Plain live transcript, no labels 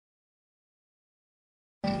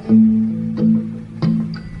Come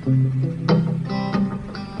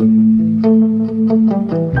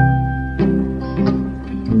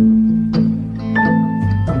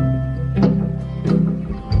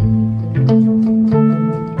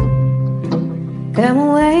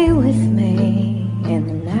away with me in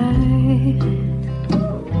the night.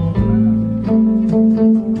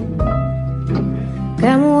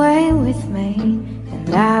 Come away with me, and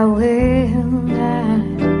I will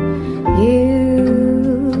write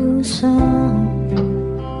you a song.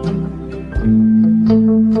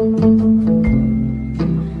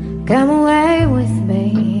 Come away with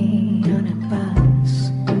me on a bus.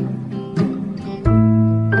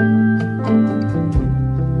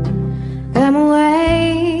 Come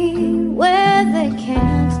away where they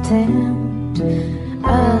can't tempt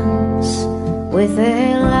us with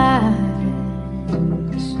their lies.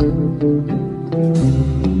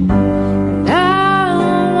 And I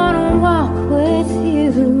wanna walk with you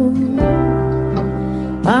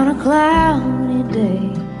on a cloudy day,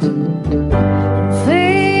 in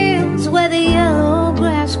fields where the yellow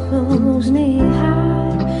grass grows knee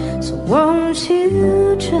high. So won't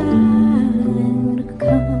you try to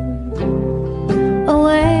come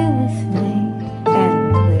away with me, and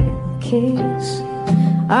we'll kiss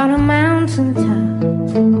on a mountaintop.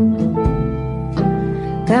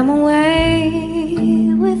 Come away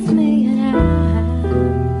with me, and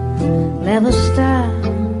I'll never stop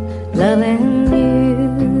loving you.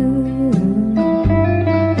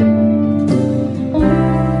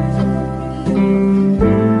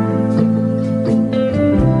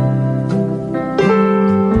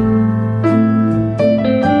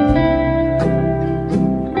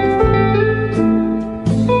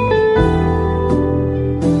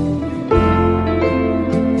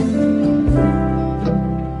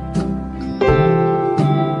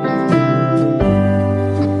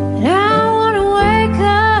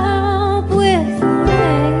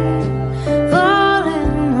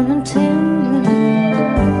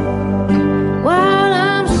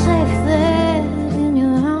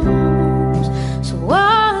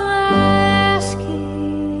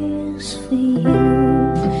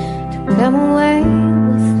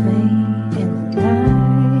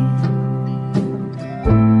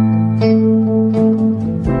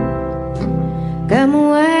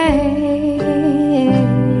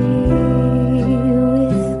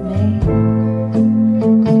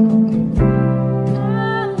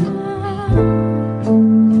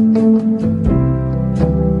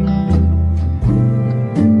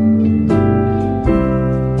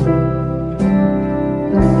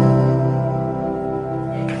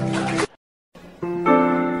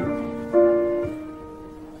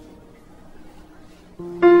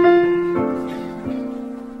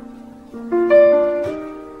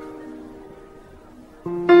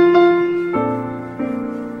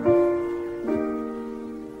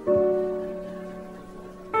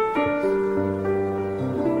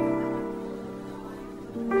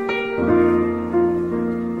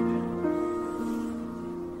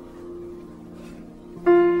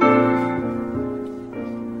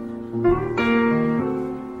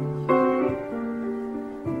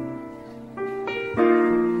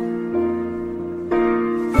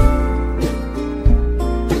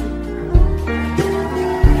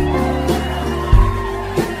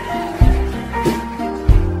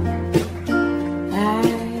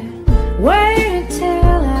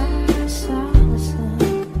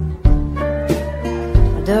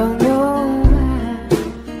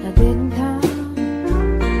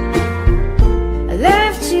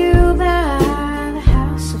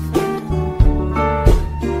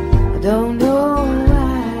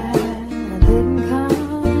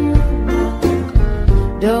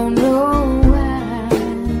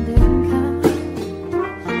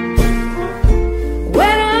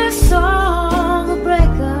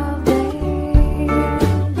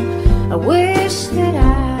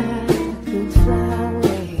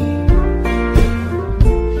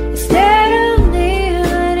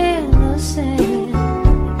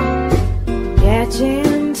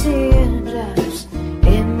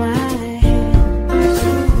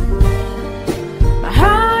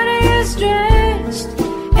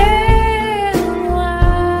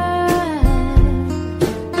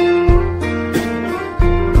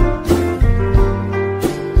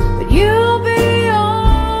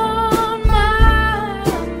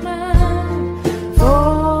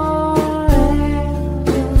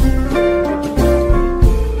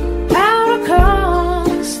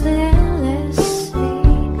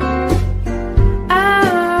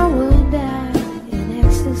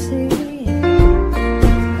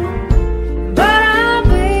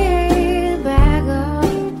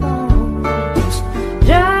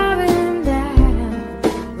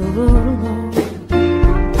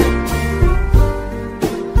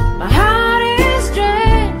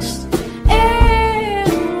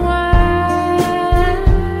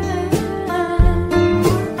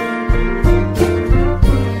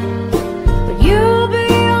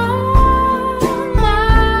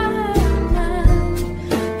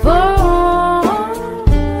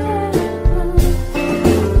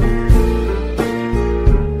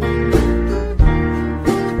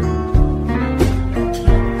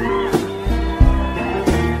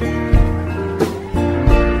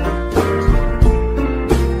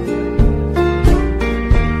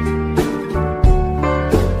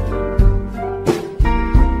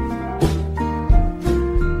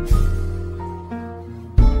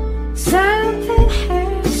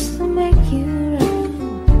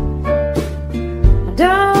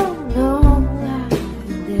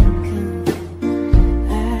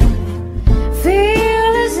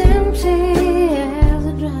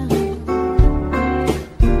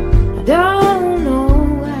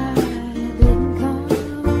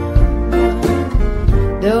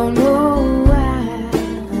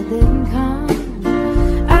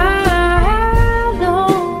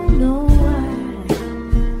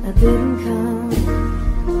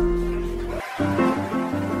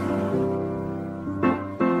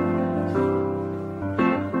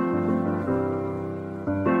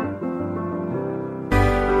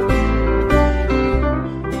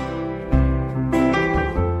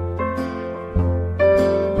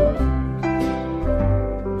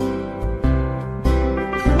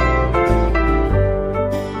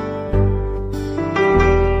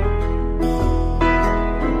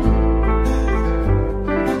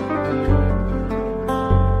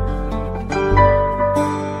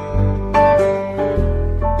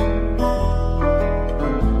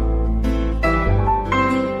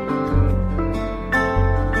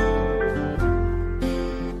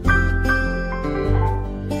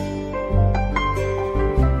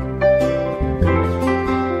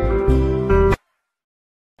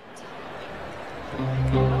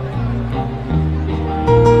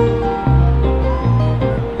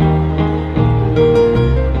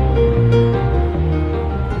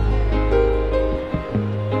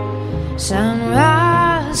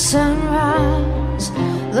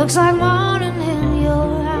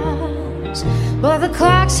 but the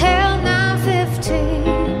clock's held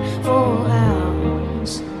 9:15 for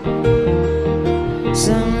hours.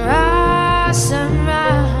 Sunrise,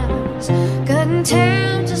 sunrise, couldn't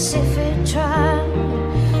tell just if it tried,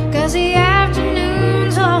 'cause the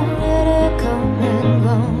afternoon's already come and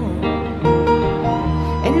gone.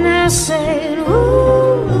 And I said, ooh,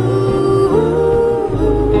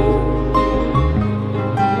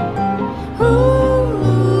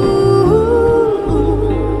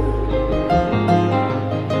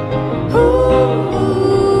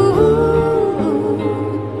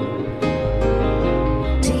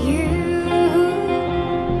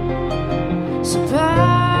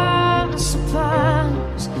 surprise,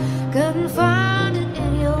 surprise, couldn't find it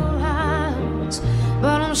in your eyes,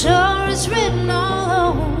 but I'm sure it's written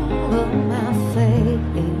all over my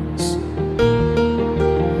face.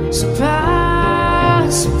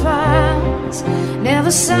 Surprise, surprise,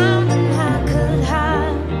 never something I could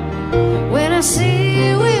hide. When I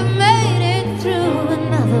see we made it through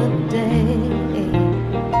another day,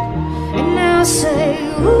 and now say,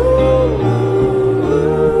 ooh,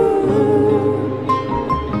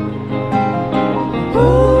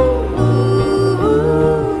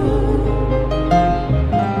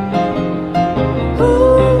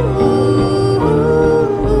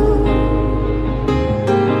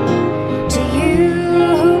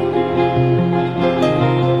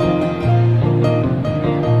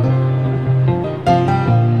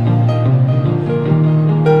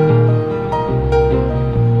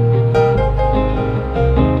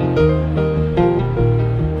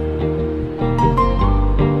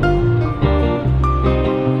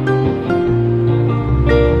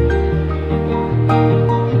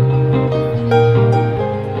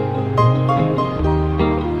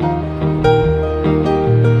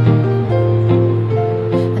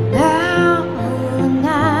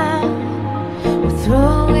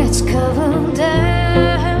 it's covered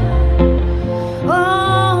down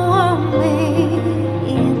on me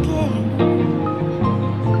again.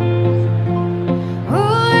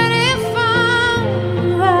 Oh, and if I'm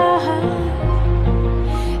right,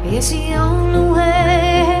 it's the only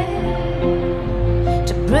way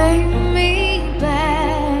to bring me back.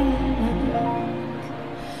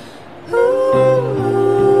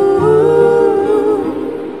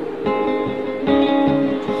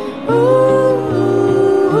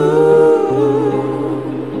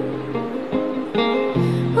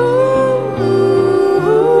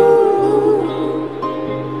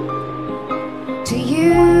 To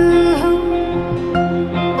you,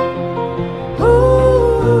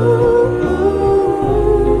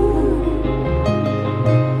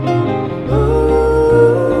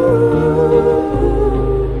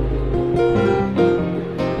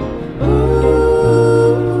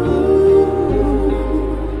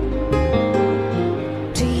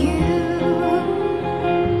 to you.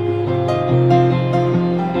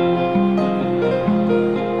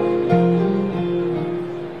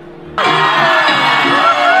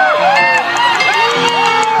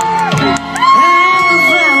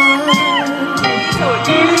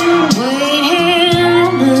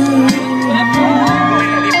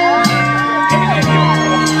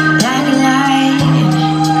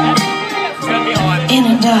 In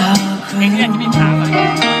a dark room,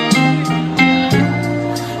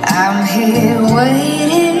 I'm here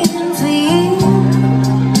waiting for you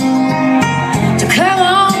to come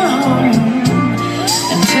on home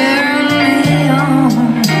and turn me on.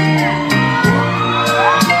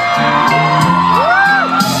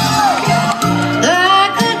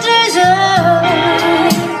 Like a desert,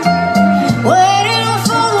 waiting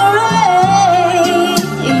for the rain,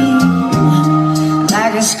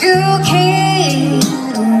 like a school kid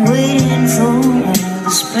waiting for the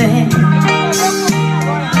spring.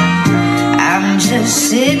 I'm just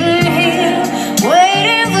sitting here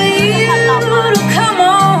waiting for you to come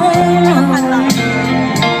on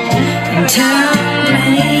and turn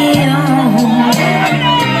me on.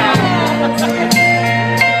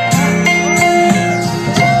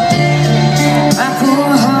 My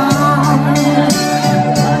poor heart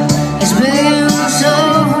has been so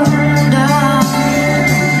dark.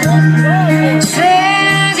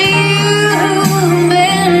 Since you've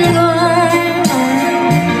been gone,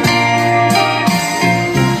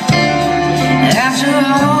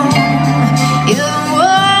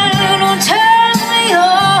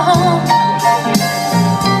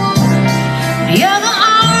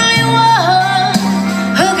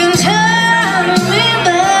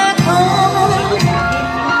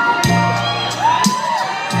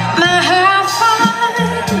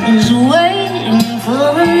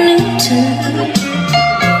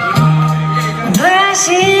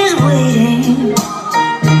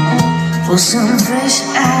 some fresh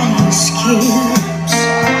ice cubes.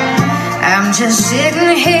 I'm just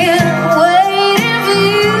sitting here waiting for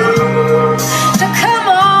you to come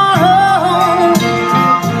on home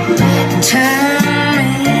and turn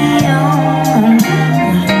me on.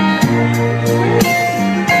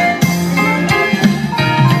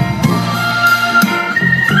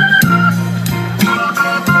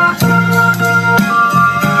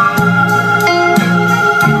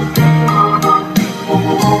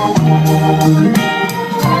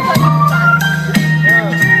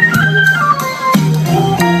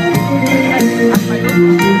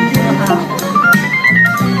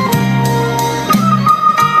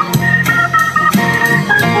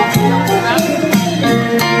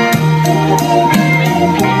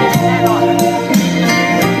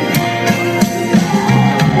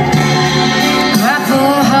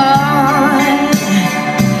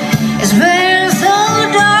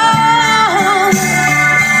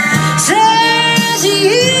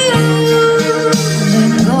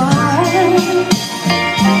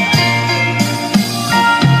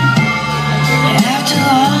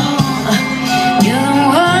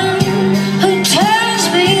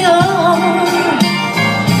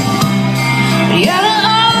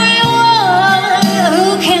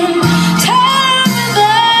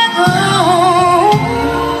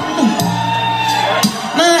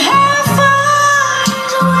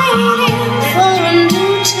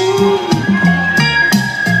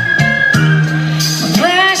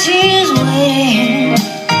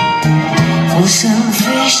 Some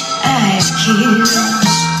fresh ice cubes.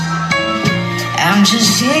 I'm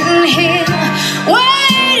just sitting here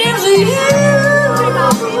waiting for you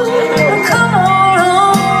to come on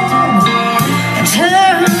home and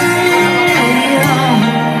turn me on,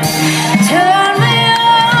 turn me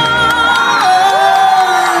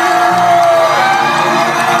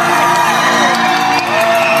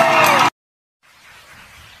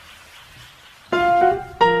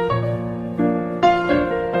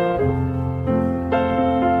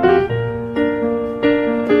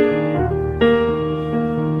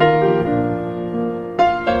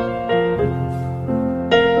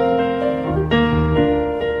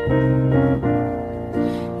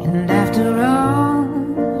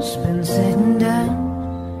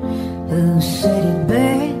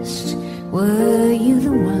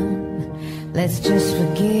let's just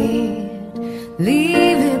forget,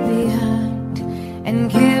 leave it behind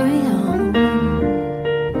and carry on.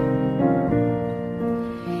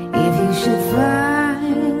 If you should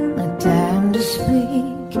find the time to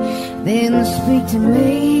speak, then speak to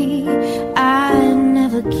me. I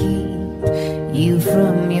never keep you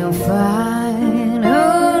from your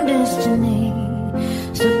final destiny,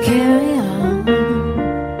 so carry on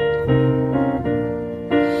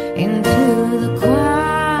into the quiet.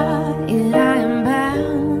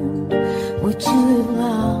 What you have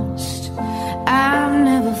lost, I've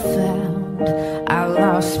never found. I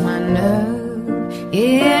lost my nerve,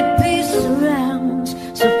 yet peace surrounds,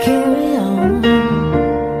 so carry on.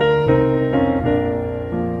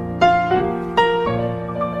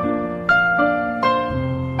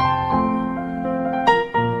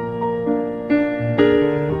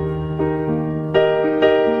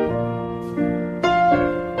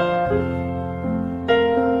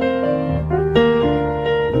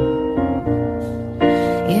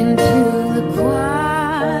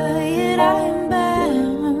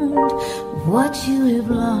 What you have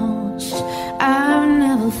lost, I've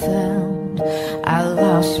never found. I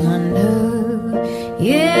lost my nerve,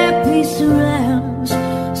 yeah, peace surrounds,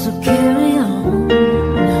 so carry on.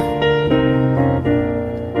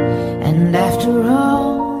 And after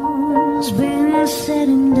all's been said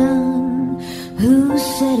and done, who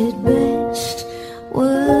said it best?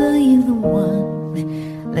 Were you the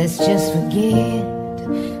one? Let's just forget,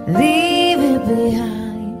 leave it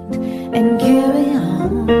behind and carry on.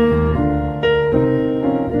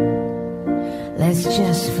 Let's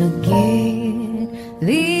just forget,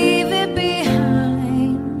 leave it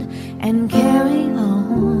behind and carry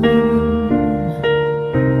on.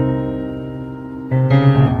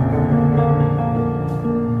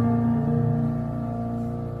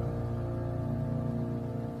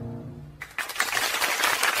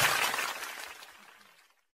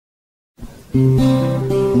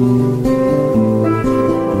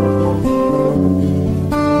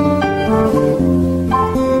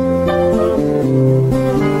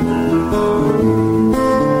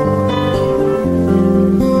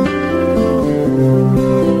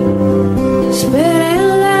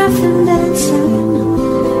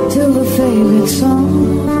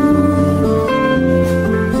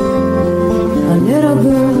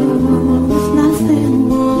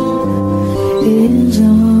 is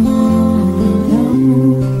on.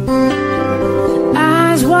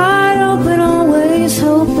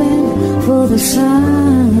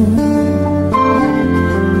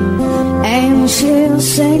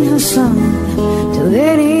 song to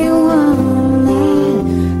anyone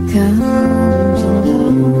that comes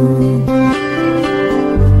along.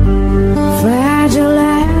 Fragile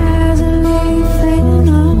as a leaf in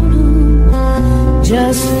autumn,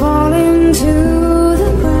 just falling to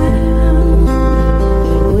the ground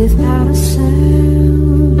without a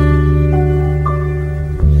sound.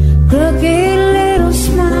 Crooked little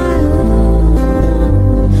smile,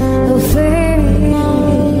 a face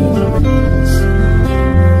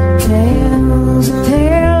tells a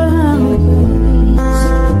tale of grace.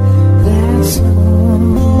 That's all.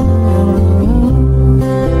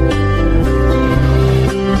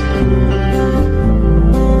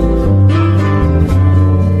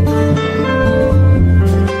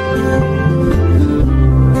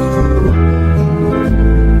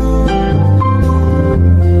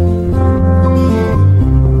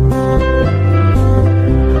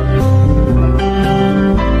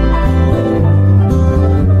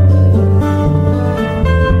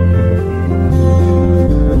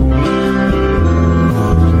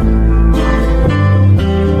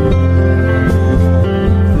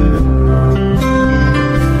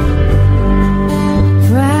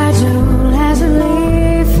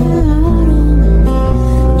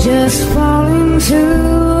 Just falling to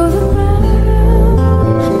the ground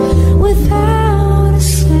without a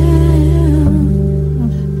sound,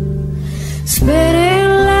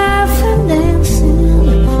 spinning, laughing,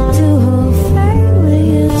 dancing to her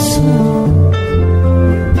favorite song.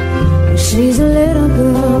 She's a little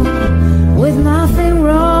girl with nothing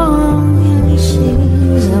wrong, and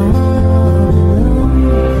she's all alone.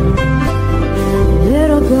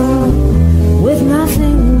 Little girl with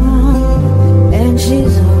nothing wrong, and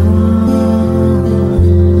she's all.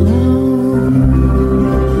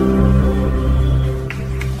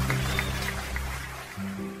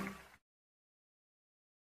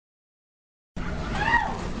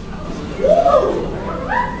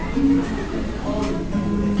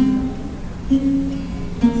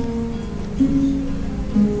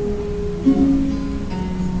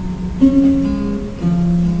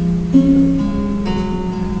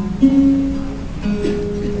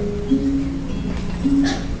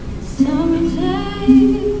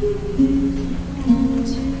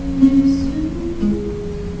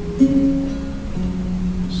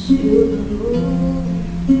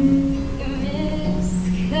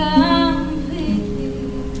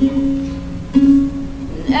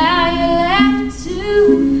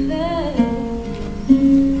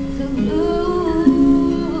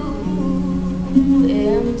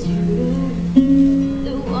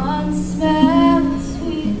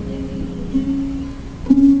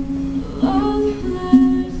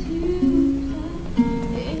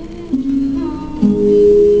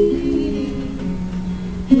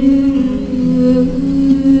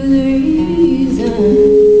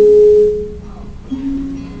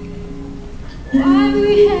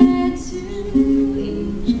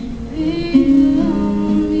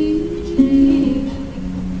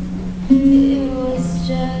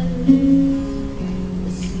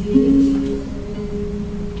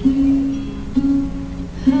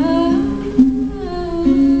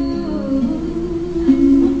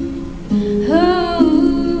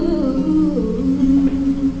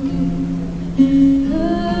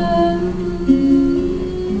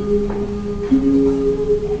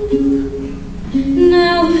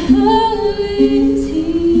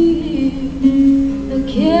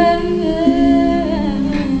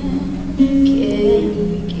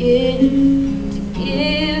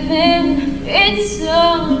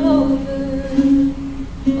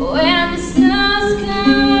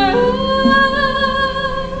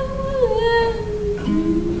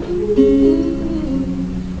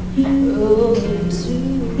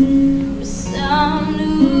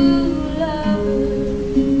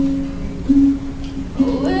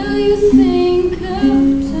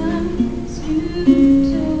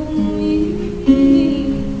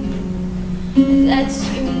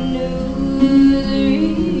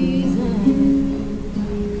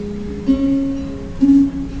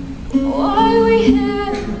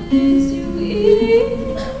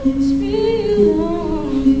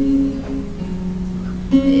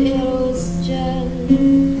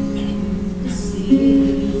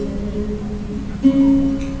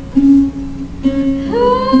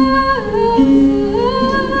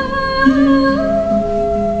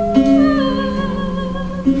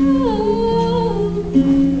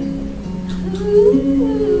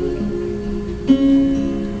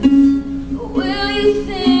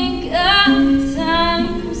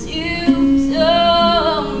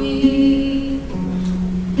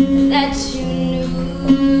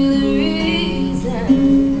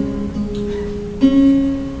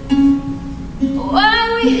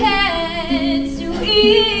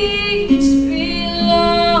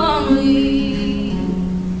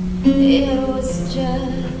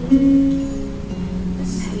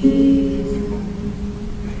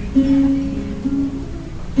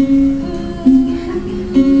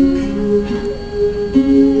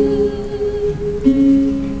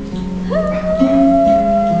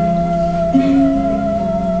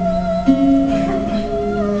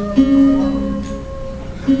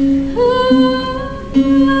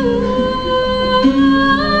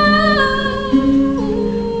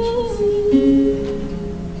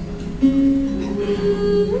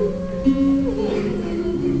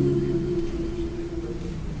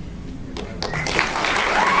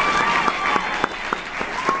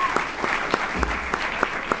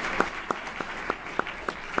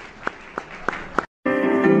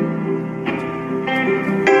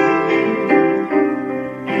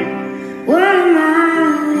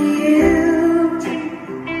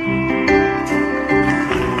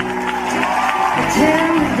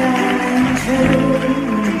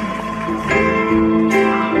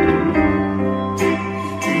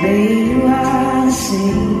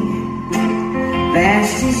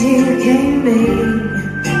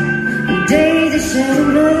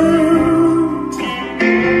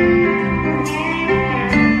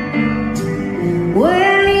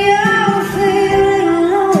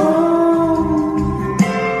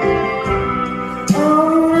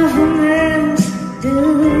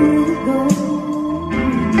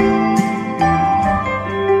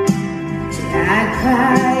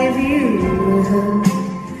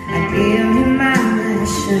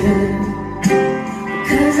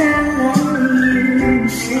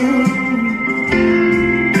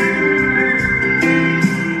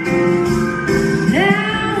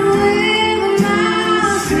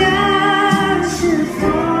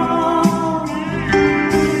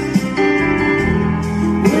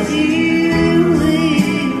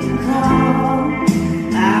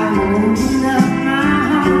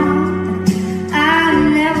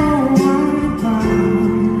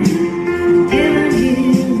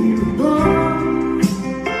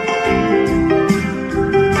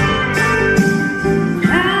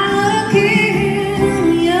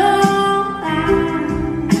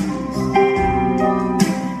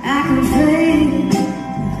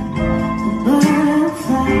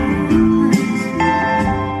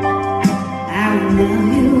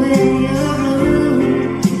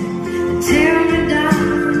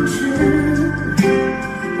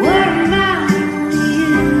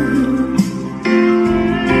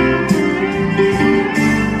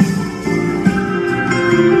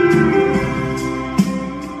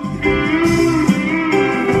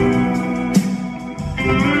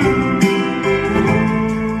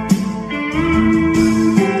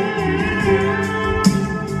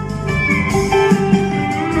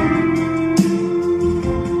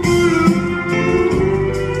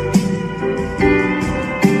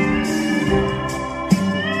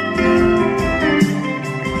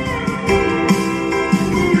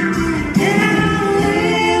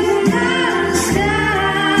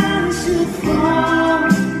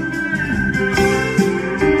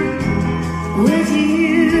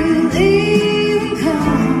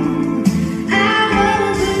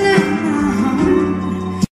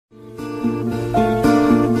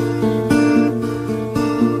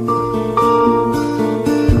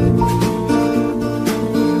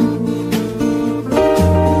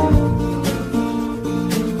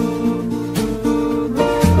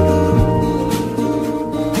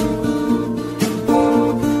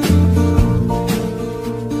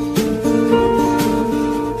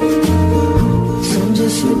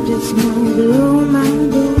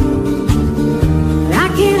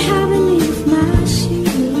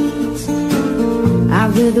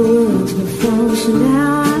 closer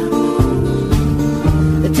now.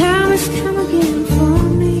 The time has come again for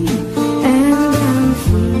me, and I'm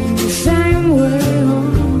feeling the same way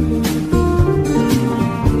all over.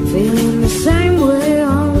 Feeling the same way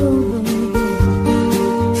all over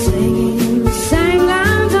again. Singing the same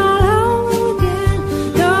lines all over again.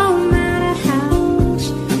 No matter how much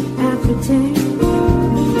I pretend.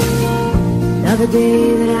 Another day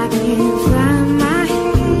that I can't find my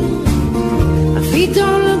head. My feet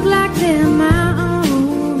don't look like they're my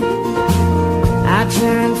own. I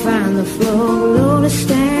try and find the floor below to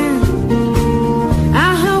stand.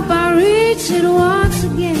 I hope I reach it once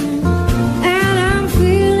again. And I'm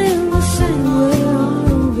feeling the same way all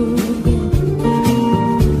over again.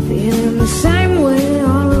 Feeling the same way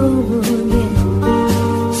all over again.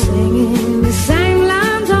 Singing the same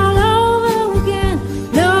lines all over again.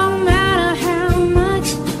 No matter how much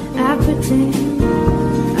I pretend.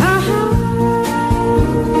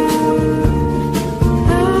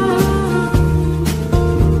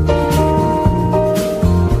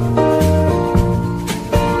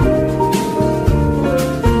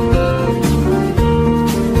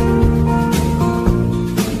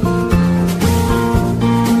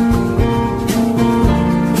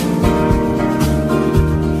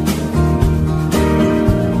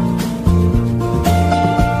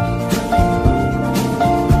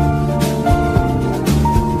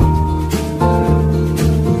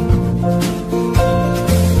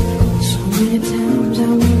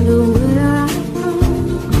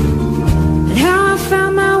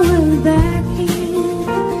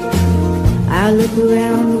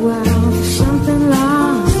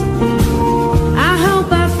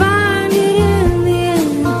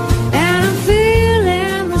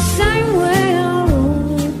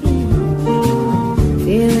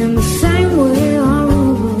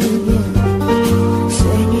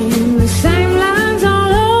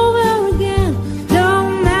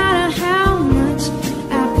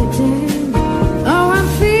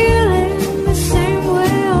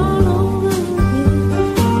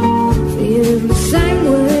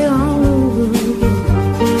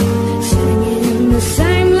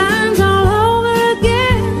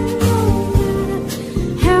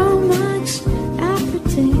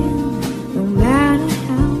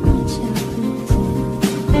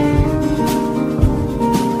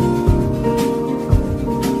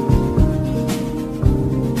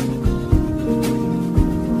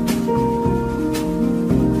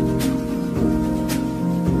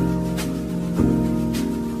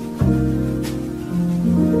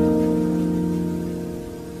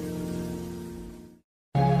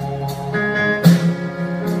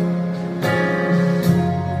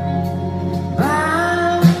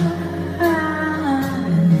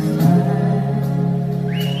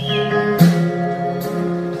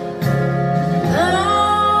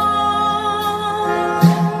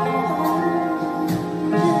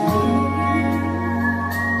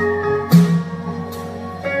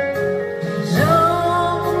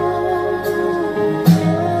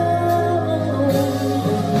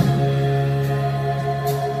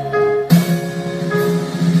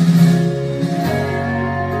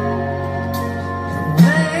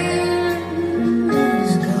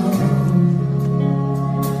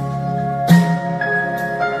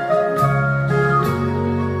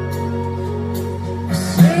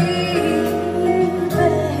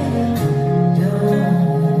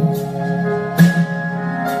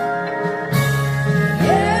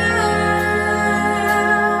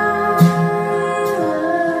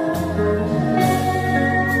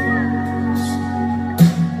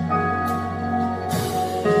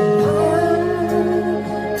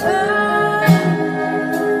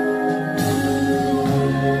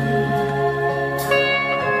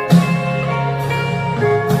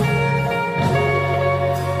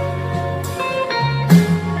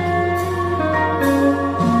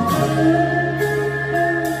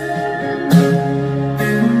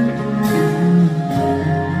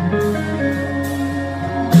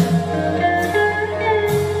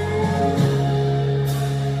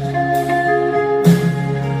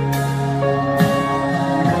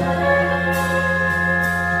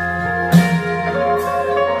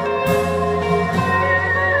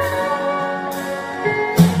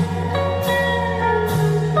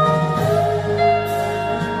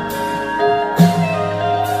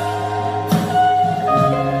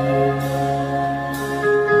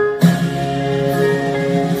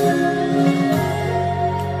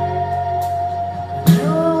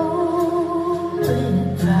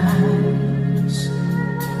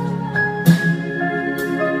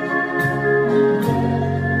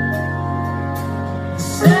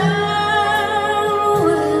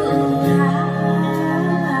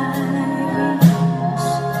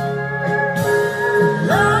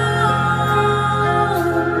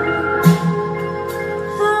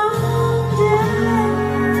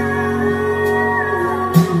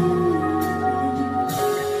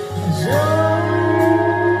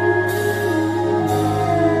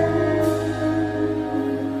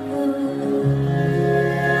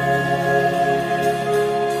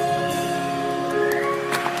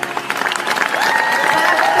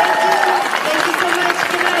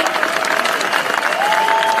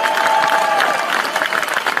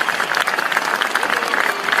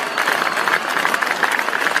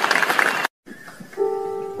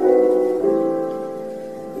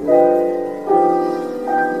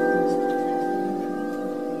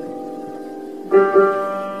 It's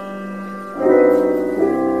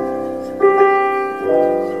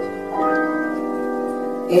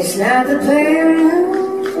not the parallel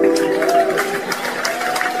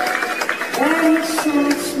that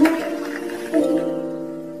excites me,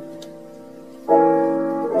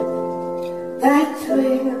 that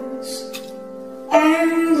thrills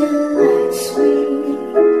and delights me.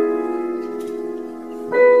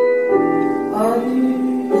 Oh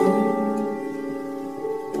no,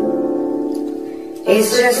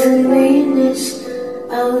 it's just the nearness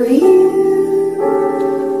of you.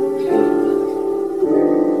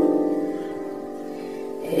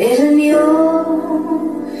 It isn't your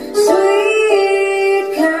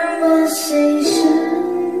sweet conversation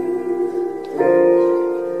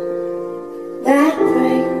that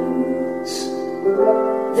brings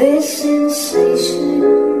this sensation.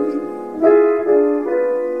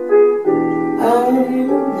 Oh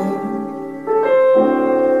no,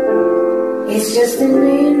 it's just the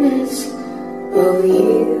nearness of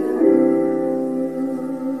you.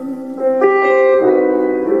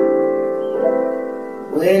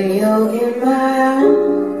 When you're in my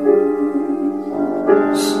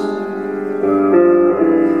arms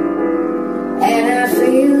and I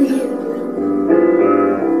feel you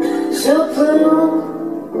so close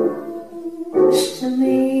to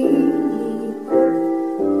me,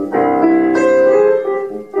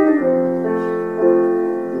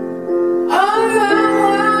 all my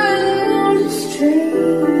wildest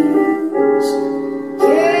dreams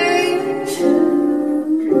came true.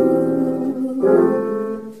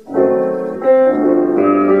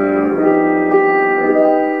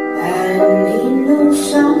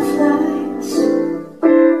 Some flights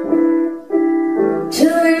to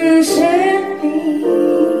enchant me.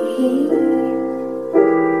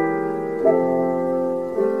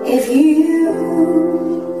 If you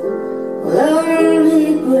will only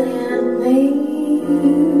grant me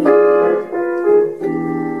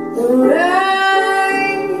the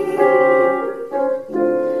right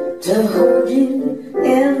to hold you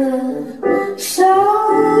ever so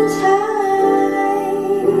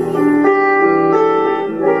tight,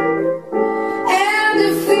 and to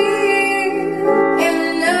feel in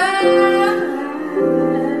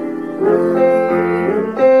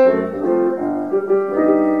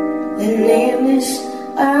the nearness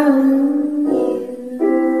of you.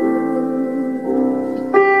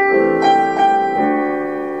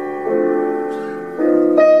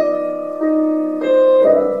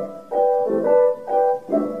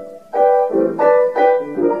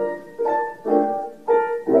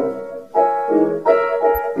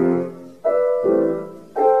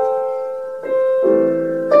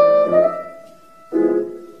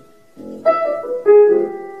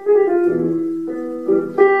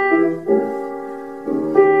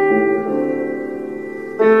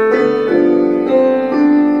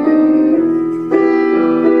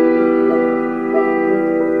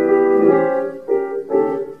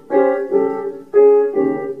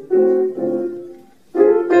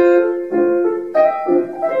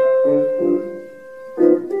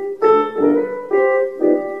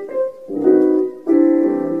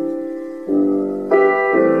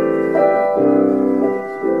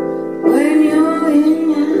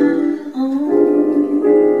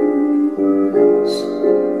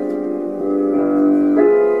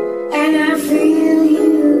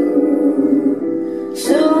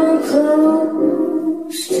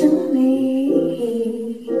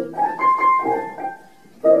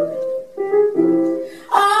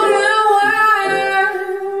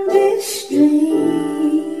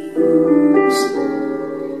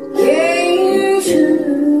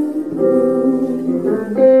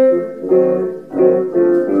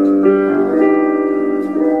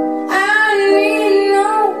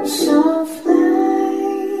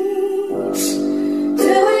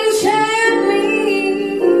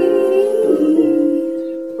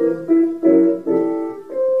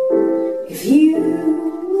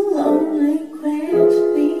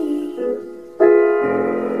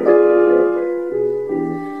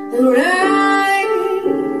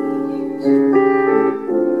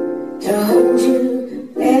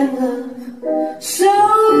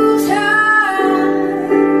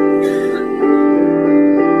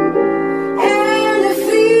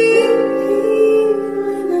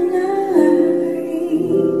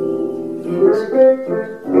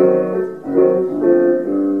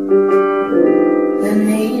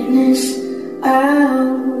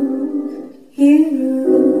 you.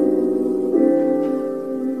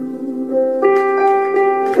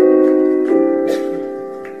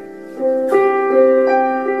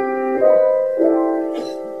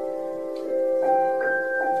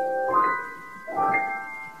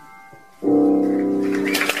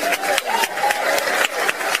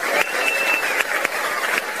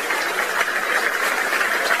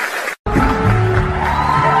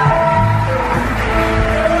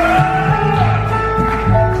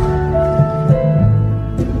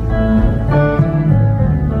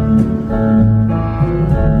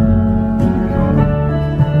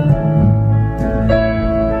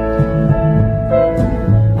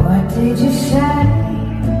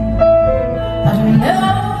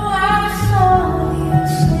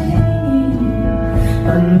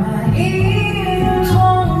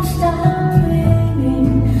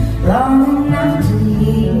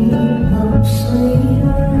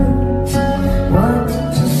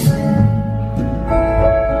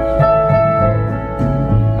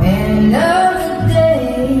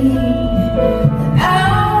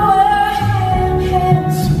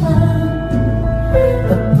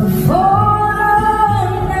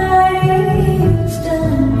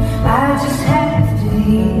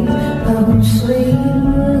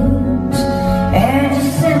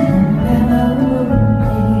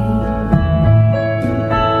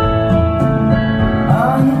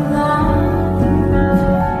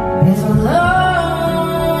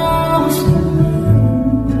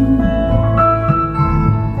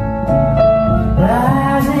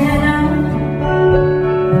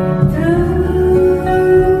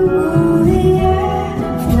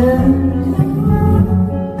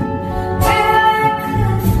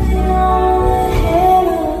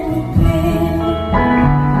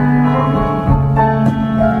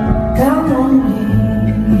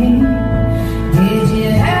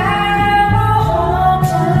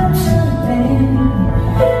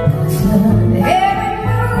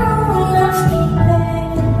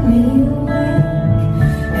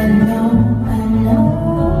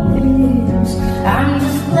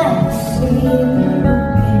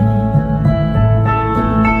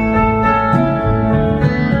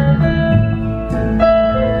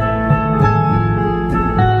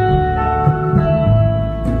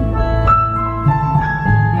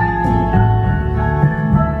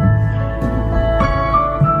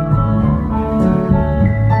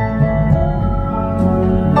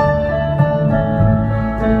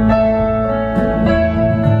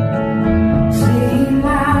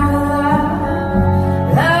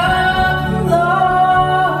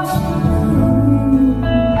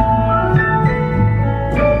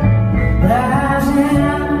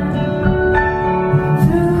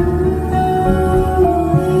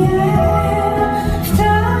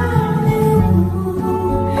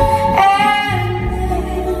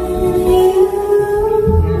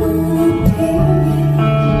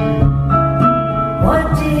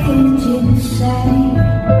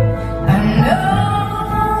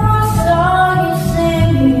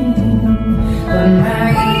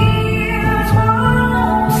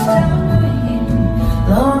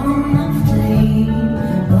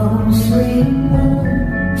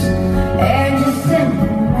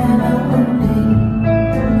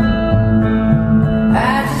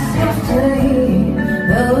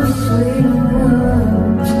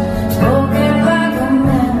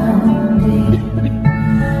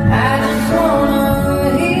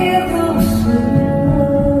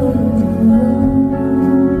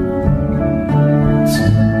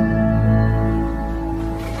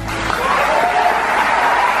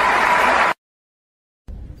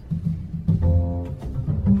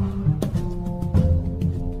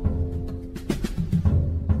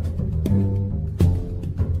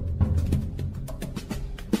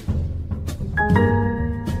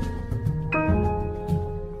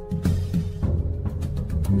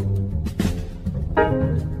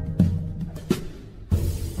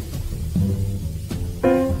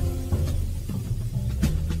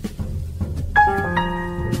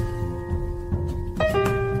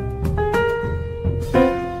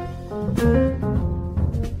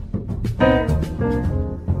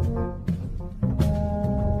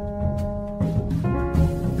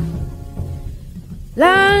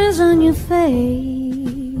 your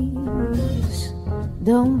face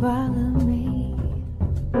don't bother me.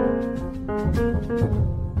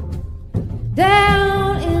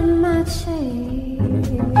 Down in my chair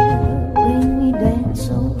when you dance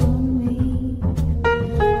over me.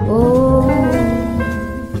 Oh,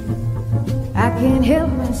 I can't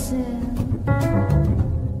help myself.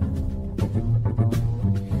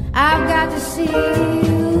 I've got to see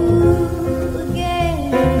you again.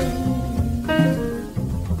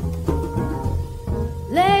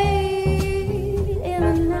 Late in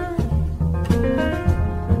the night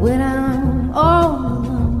when I'm all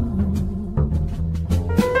alone,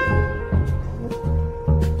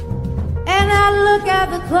 and I look at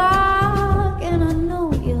the clock and I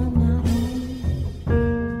know you're not home.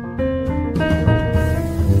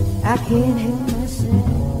 I can't help myself.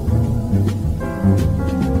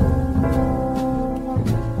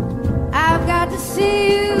 I've got to see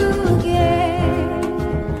you again.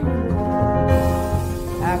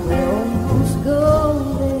 I could almost go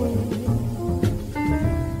there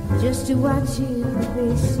just to watch you be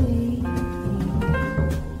seen.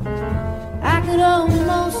 I could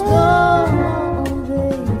almost go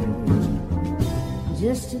there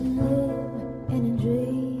just to live in a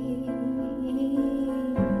dream.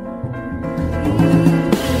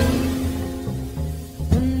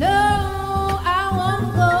 But no, I won't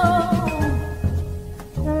go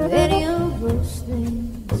with any of those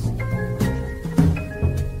things.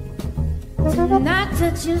 To not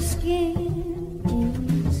touch your skin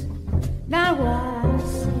is not what I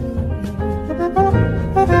say.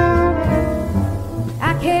 I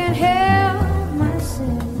can't help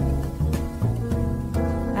myself.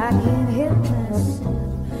 I can't help myself.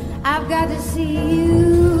 I've got to see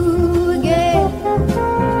you again.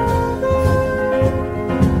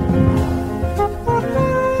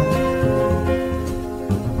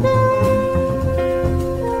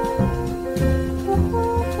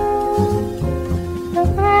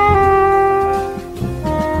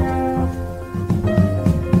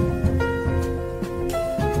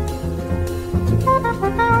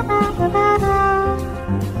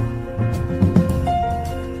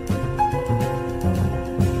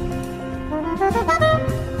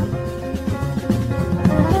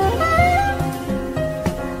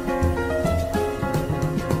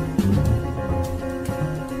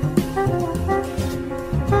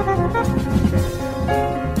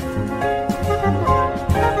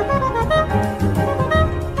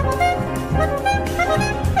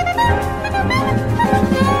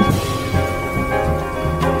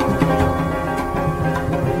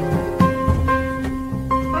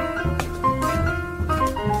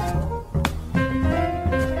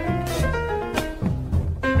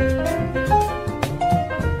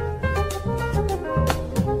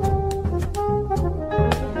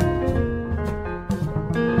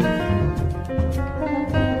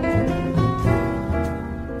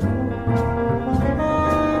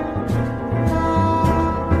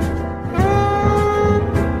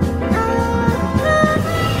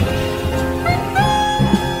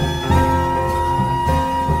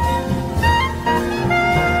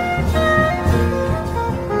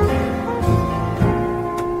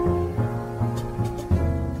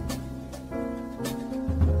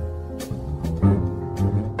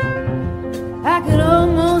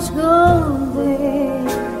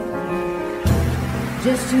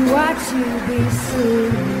 Just to watch you be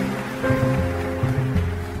seen.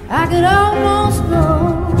 I could almost go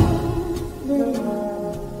there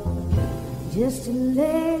just to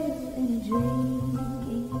live in a dream.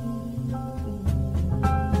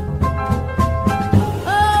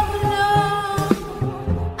 Oh no,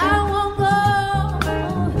 I won't go.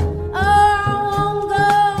 Oh, I won't go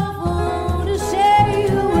to share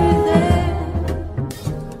you with them.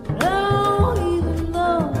 No, even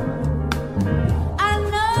though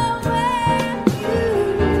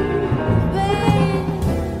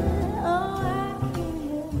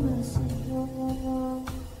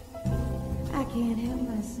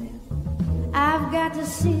I've got to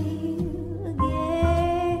see you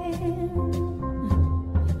again.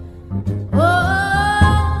 Oh,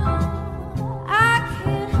 I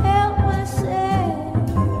can't help myself.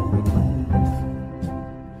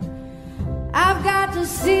 I've got to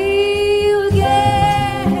see you again.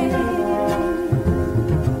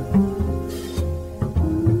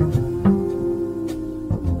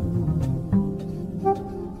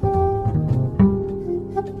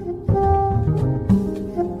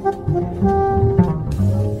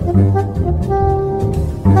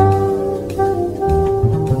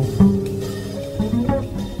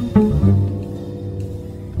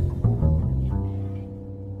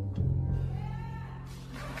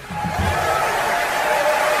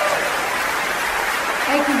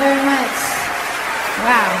 Thank you very much.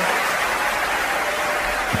 Wow.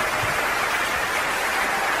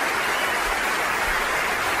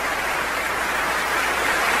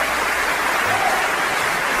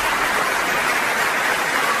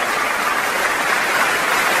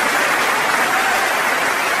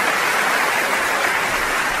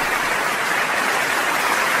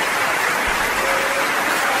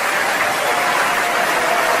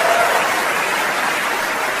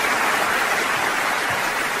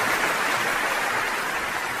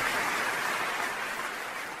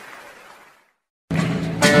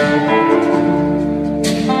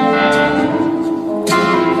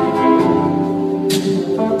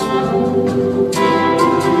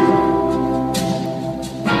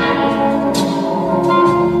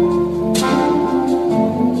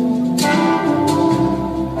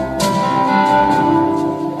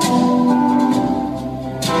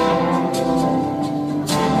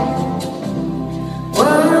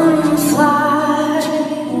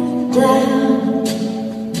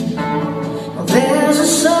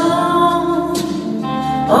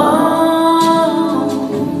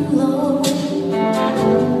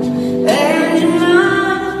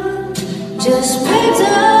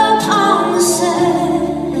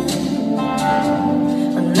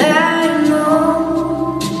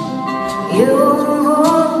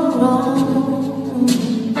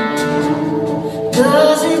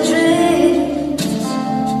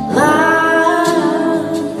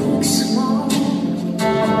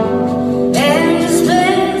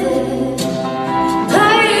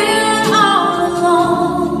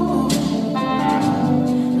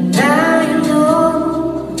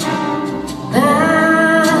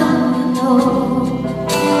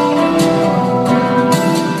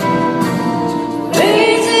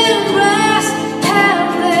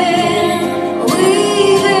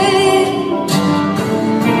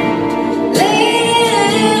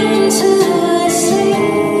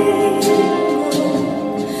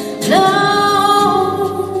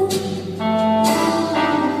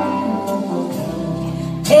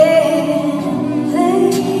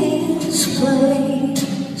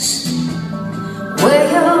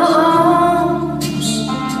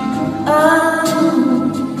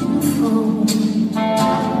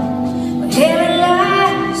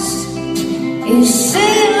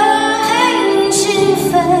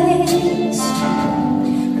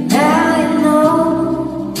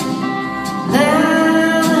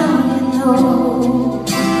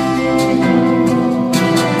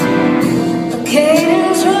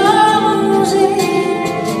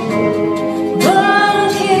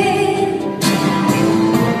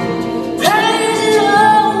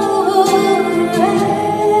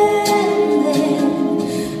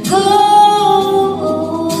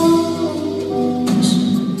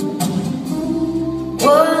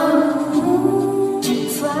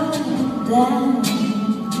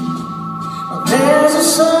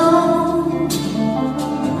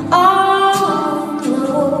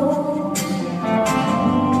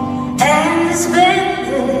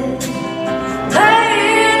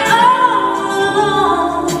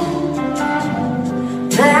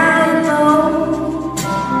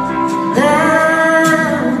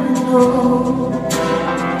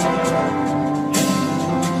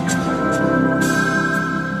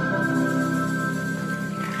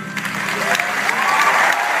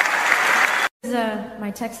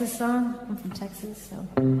 Texas song. I'm from Texas, so.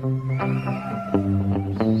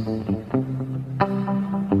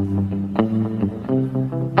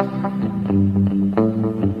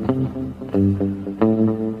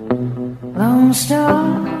 Lone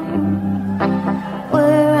Star,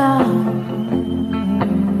 where are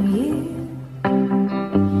you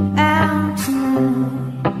out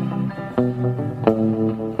tonight?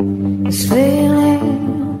 This feeling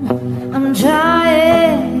I'm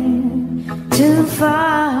trying to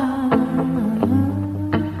find.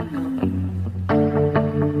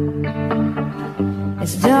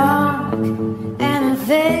 It's dark and I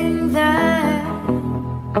think that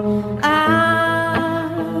I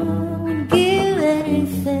would give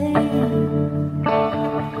anything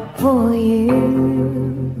for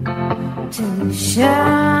you to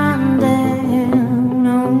shine down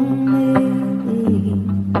on me.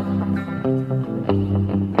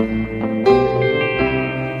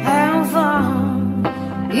 How far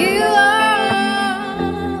you are,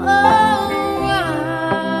 oh,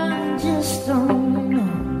 I just don't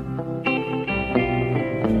know.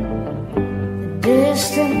 The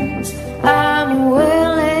distance I'm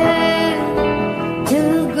willing to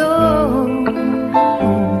go.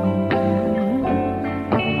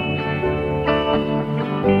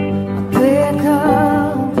 I pick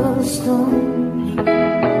up a stone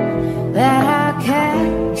that I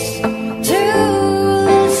cast to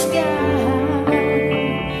the sky.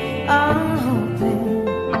 I'm hoping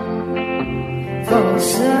for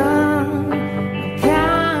some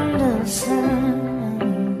kind of sign.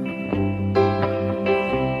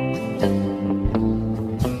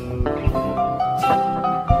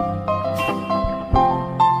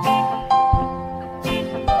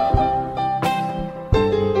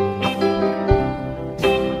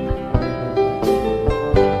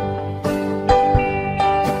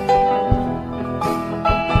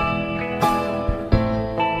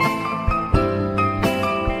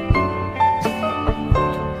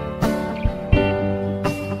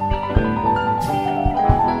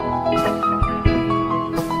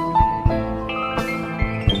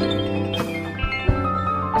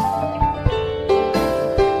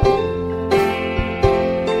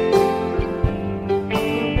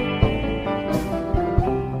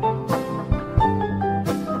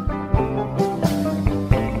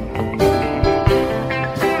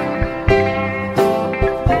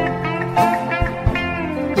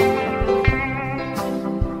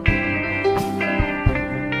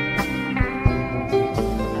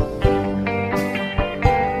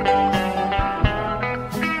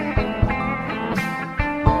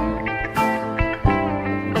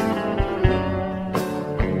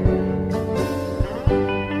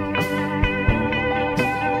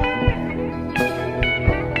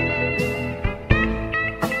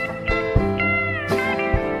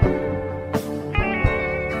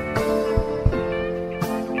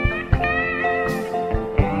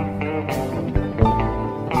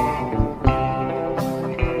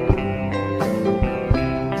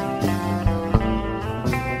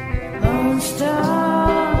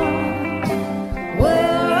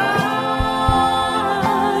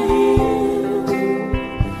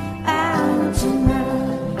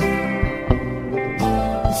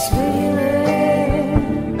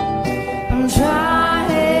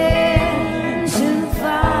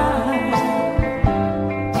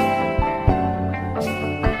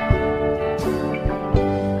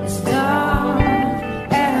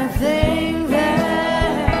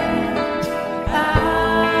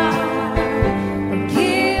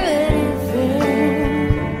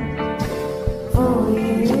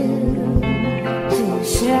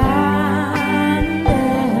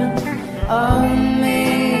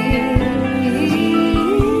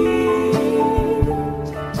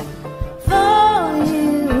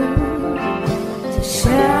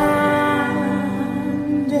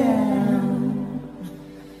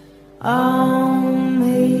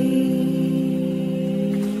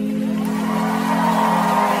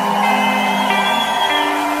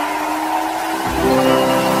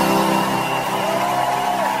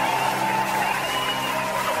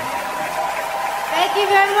 Thank you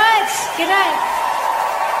very much. Good night.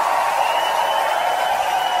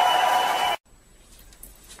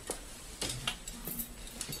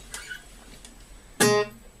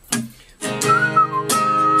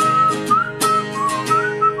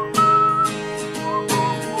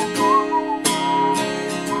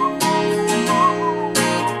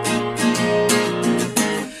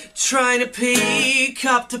 Trying to pick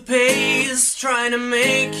up the pace, trying to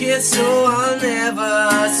make it so I'll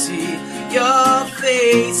never see your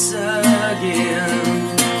face again.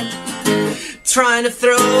 Trying to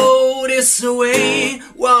throw this away,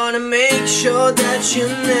 wanna make sure that you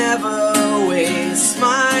never waste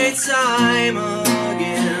my time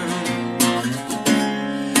again.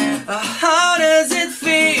 How does it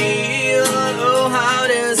feel? Oh, how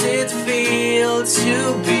does it feel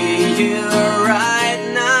to be here right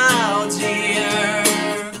now, dear?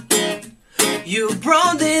 You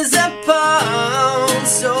brought this upon,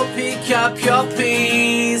 so pick up your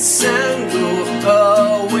pace and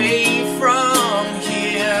go away from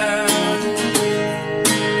here.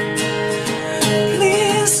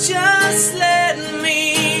 Please just let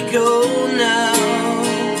me go now.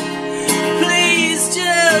 Please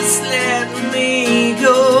just let me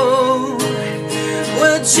go.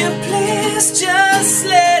 Would you please just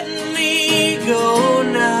let me go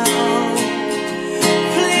now?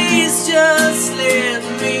 Please just let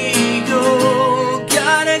me go.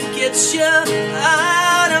 Gotta get you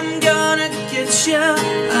out, I'm gonna get you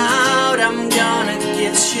out, I'm gonna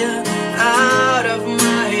get you out of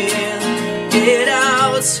my head. Get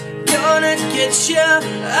out, gonna get you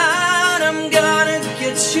out, I'm gonna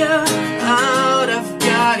get you out, I've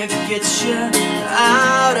gotta get you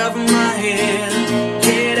out of my head.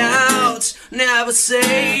 Get out, never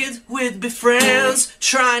said we'd be friends,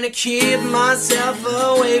 trying to keep myself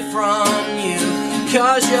away from you,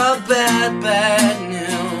 'cause you're bad, bad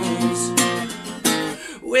news.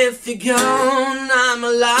 With you gone, I'm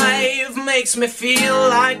alive. Makes me feel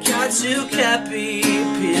like I took happy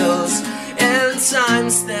pills and time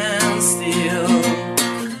stands still.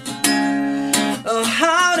 Oh,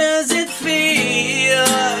 how does it feel?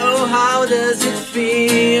 Oh, how does it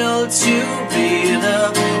feel to be the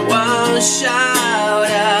one shout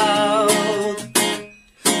out?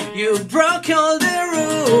 You broke all the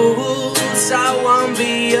rules. I won't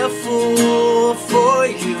be a fool for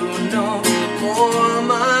you no more,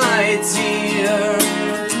 my dear.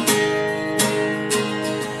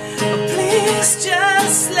 Please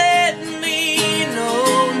just let me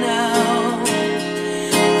know now.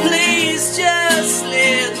 Please just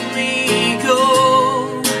let me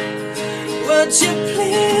go. Would you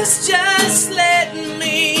please just let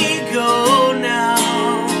me go now?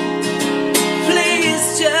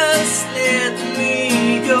 Please just let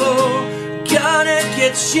me go. Gonna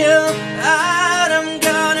get you out, I'm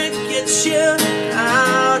gonna get you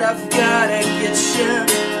out. I've gotta get you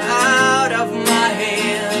out of my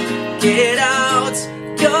head. Get out,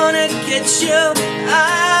 gonna get you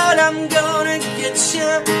out. I'm gonna get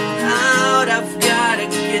you out. I've gotta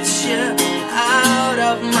get you out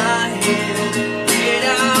of my head. Get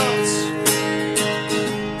out.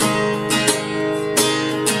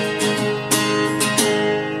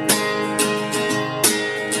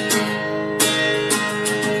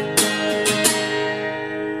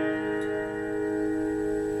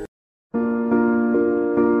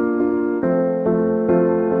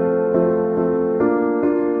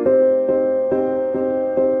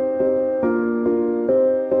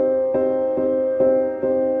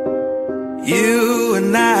 You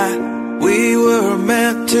and I, we were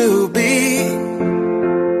meant to be.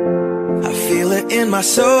 I feel it in my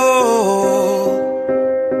soul.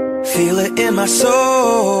 Feel it in my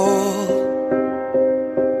soul.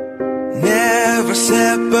 Never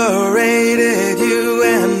separated, you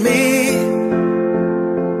and me.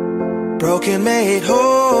 Broken made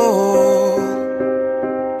whole.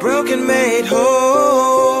 Broken made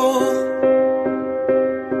whole.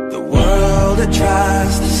 The world that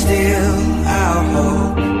tries to steal our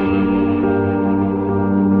hope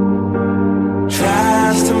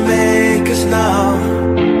tries to make us numb,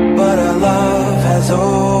 but our love has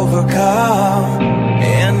overcome.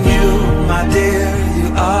 And you, my dear, you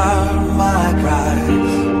are my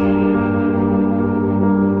prize.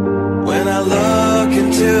 When I look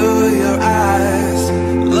into your eyes,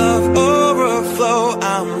 love overflow,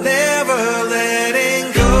 I'm never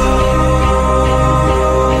letting go.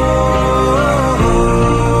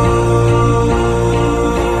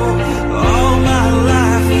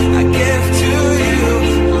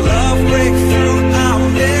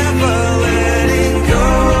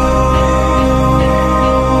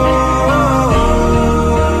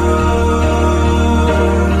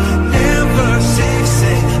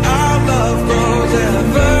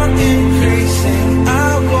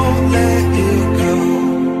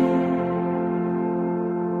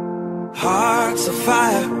 Hearts of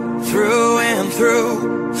fire through and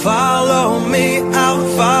through. Follow me, I'll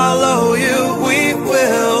follow you. We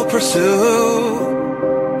will pursue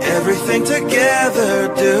everything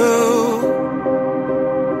together, do.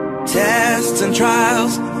 Tests and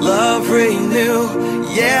trials, love renew.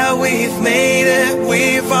 Yeah, we've made it.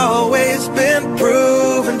 We've always been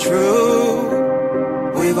proven true.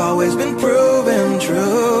 We've always been proven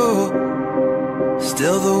true.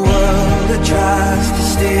 Still the world that tries to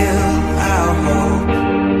steal our hope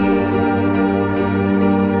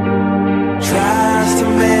tries to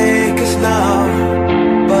make us numb,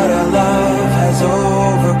 but our love has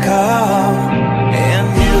overcome. And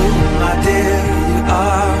you, my dear, you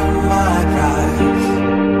are my prize.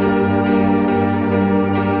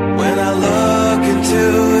 When I look into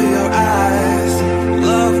your eyes,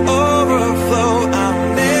 love overflow, I'm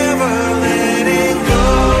never letting go.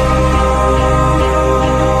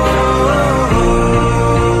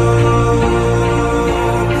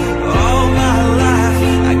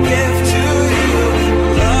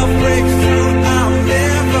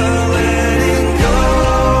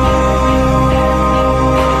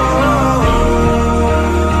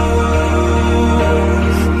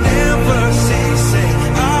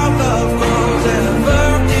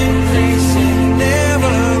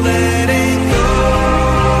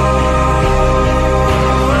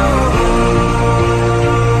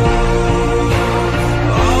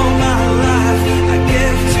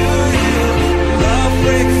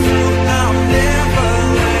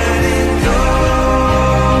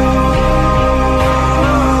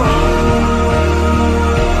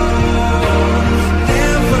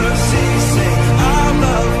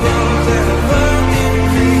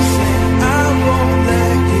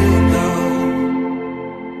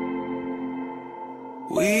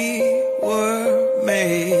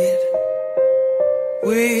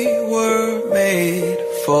 we were made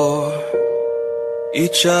for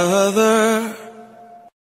each other.